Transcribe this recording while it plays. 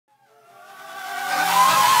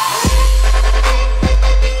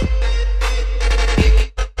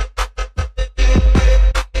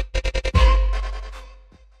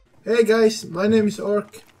Hey guys, my name is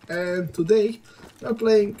Orc, and today we're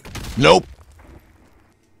playing... Nope.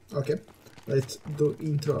 Okay, let's do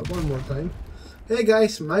intro one more time. Hey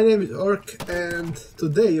guys, my name is Orc, and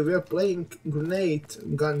today we are playing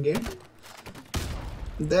Granade gun game.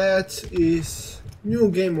 That is new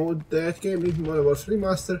game mode that came in Modern Warfare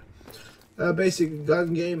Remaster. A basic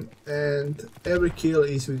gun game, and every kill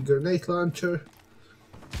is with grenade launcher.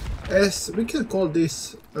 As we can call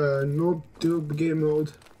this NoobTube game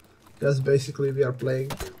mode. Because basically we are playing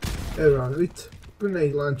around with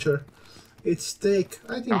grenade launcher. It's take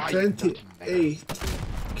I think 28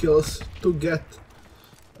 kills to get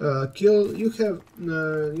kill.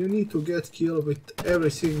 You need to get kill with every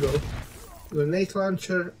single grenade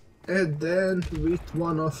launcher, and then with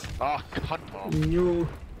one of new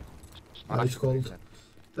how it's called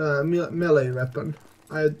melee weapon.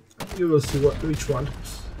 You will see which one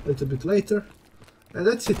a little bit later, and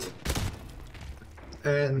that's it.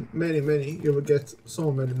 And you will get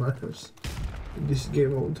so many markers in this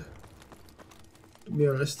game mode, to be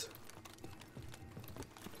honest.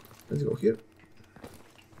 Let's go here.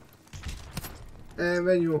 And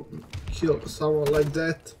when you kill someone like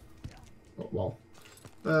that, oh wow,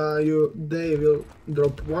 they will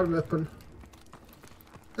drop one weapon.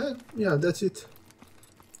 And yeah, that's it.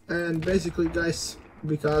 And basically guys,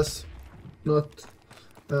 because not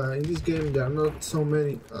in this game there are not so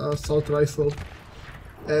many assault rifle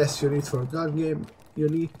as you need for a gun game,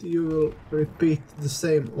 you will repeat the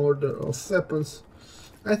same order of weapons,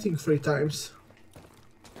 I think 3 times.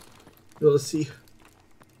 We'll see.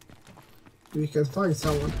 We can find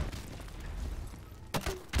someone.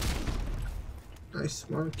 Nice,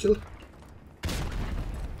 one kill.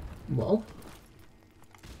 Wow.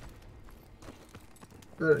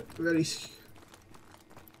 Where is he?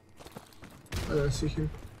 I don't see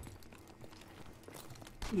him.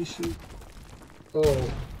 Is he?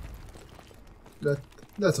 Oh, that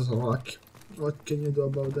was unlucky. What can you do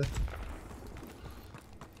about that?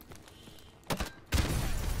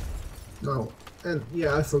 No, and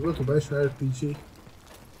yeah, I forgot to mention RPG.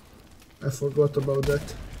 I forgot about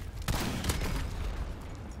that.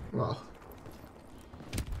 Wow.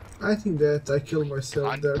 I think that I killed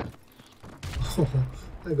myself there. Oh,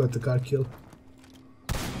 I got the car kill.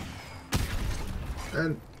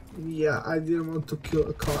 And yeah, I didn't want to kill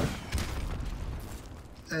a car.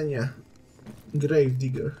 And yeah, grave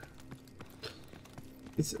digger.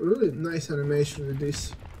 It's a really nice animation with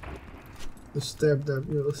this. To stab them,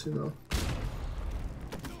 you will see now.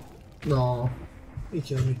 No, he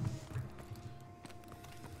killed me.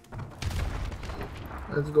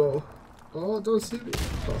 Let's go. Oh, don't see me.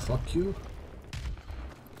 Oh, fuck you.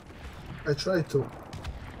 I tried to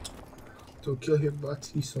kill him, but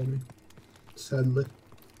he saw me. Sadly.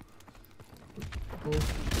 Oh.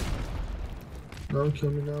 Don't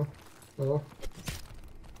kill me now. Oh.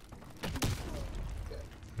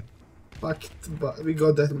 Fuck it, but we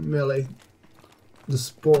got that melee. The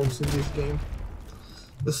spawns in this game.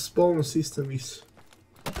 The spawn system is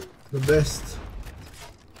the best.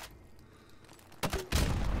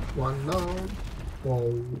 One down.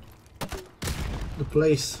 Oh. The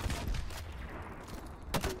place.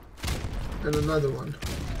 And another one.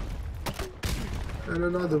 And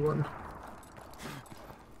another one.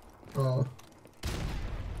 Oh.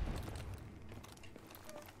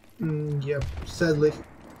 Yep, sadly,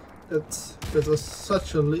 that was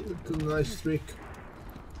such a nice trick.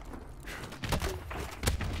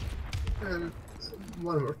 And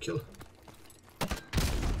one more kill.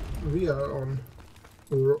 We are on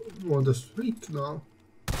the streak now.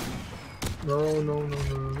 No.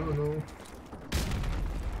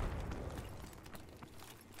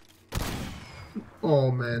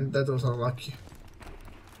 Oh man, that was unlucky.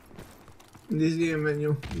 In this game, when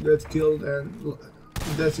you get killed and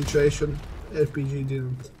in that situation, RPG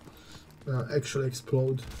didn't actually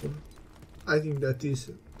explode. So I think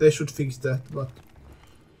they should fix that, but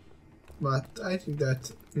I think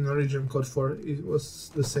that in Origin Code 4 it was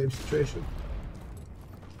the same situation.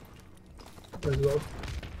 Let's go.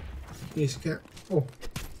 Oh,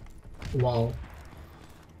 wow,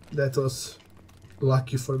 that was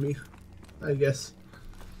lucky for me, I guess.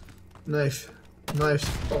 Knives.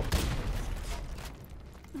 Oh.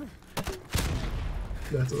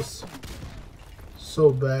 That was so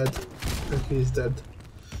bad that he is dead.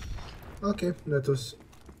 Okay, that was...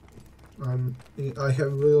 I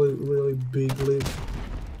have really big lead.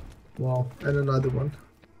 Wow, and another one.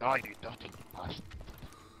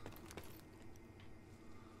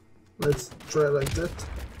 Let's try like that.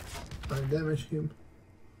 I damage him.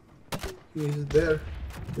 He is there.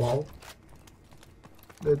 Wow.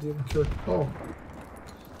 That didn't kill. Oh.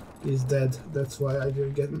 He's dead, that's why I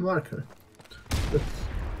didn't get a marker. That's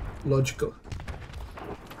logical.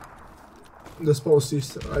 The spawn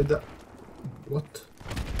is what?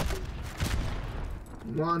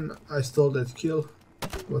 One, I stole that kill.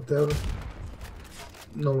 Whatever.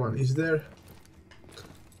 No one is there.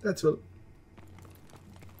 That's all.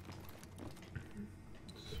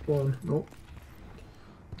 Spawn, no.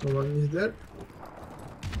 No one is there.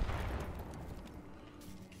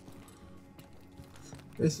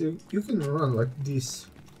 Yes, you can run like this.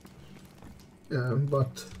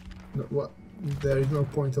 But no, what? There is no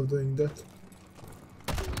point of doing that.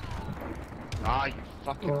 Ah, you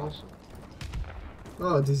fucking asshole.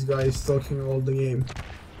 Oh, this guy is talking all the game.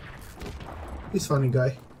 He's funny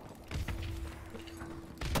guy.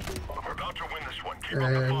 We're about to win this one. Keep And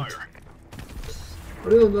up the fire. I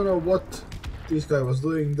really don't know what this guy was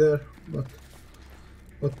doing there, but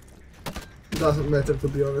it doesn't matter, to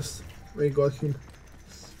be honest. We got him.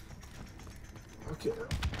 Okay.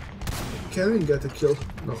 Can we get a kill?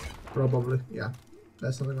 No, probably. Yeah,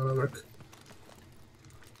 that's not gonna work.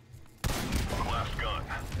 Last gun.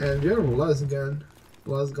 And we are last gun.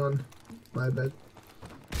 Last gun. My bad.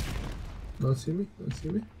 Don't see me? Don't see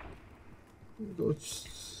me?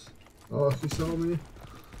 Oh, he saw me.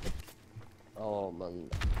 Oh man.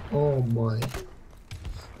 Oh my.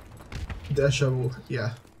 Deja vu.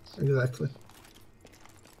 Yeah, exactly.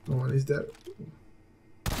 No one is there.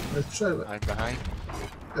 Let's try I'm behind.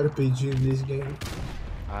 RPG in this game.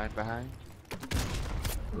 I'm behind.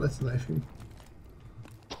 Let's knife him.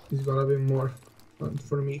 He's gonna be more fun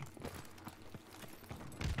for me.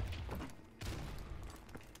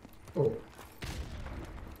 Oh.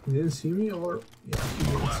 He didn't see me, or... Yeah, he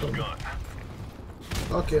didn't Last see me. gun.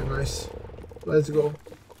 Okay, nice. Let's go.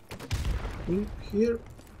 In here.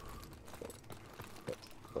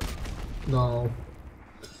 No.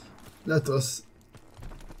 That was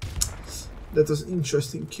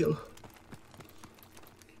interesting kill.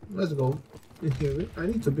 Let's go in here. I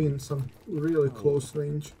need to be in some really close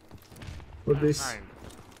range for this.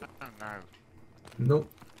 No. No,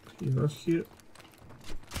 he's not here.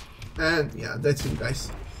 And yeah, that's it,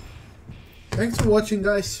 guys. Thanks for watching,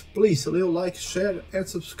 guys. Please leave a like, share and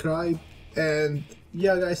subscribe. And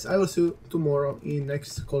yeah, guys, I will see you tomorrow in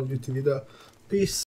next Call of Duty video. Peace.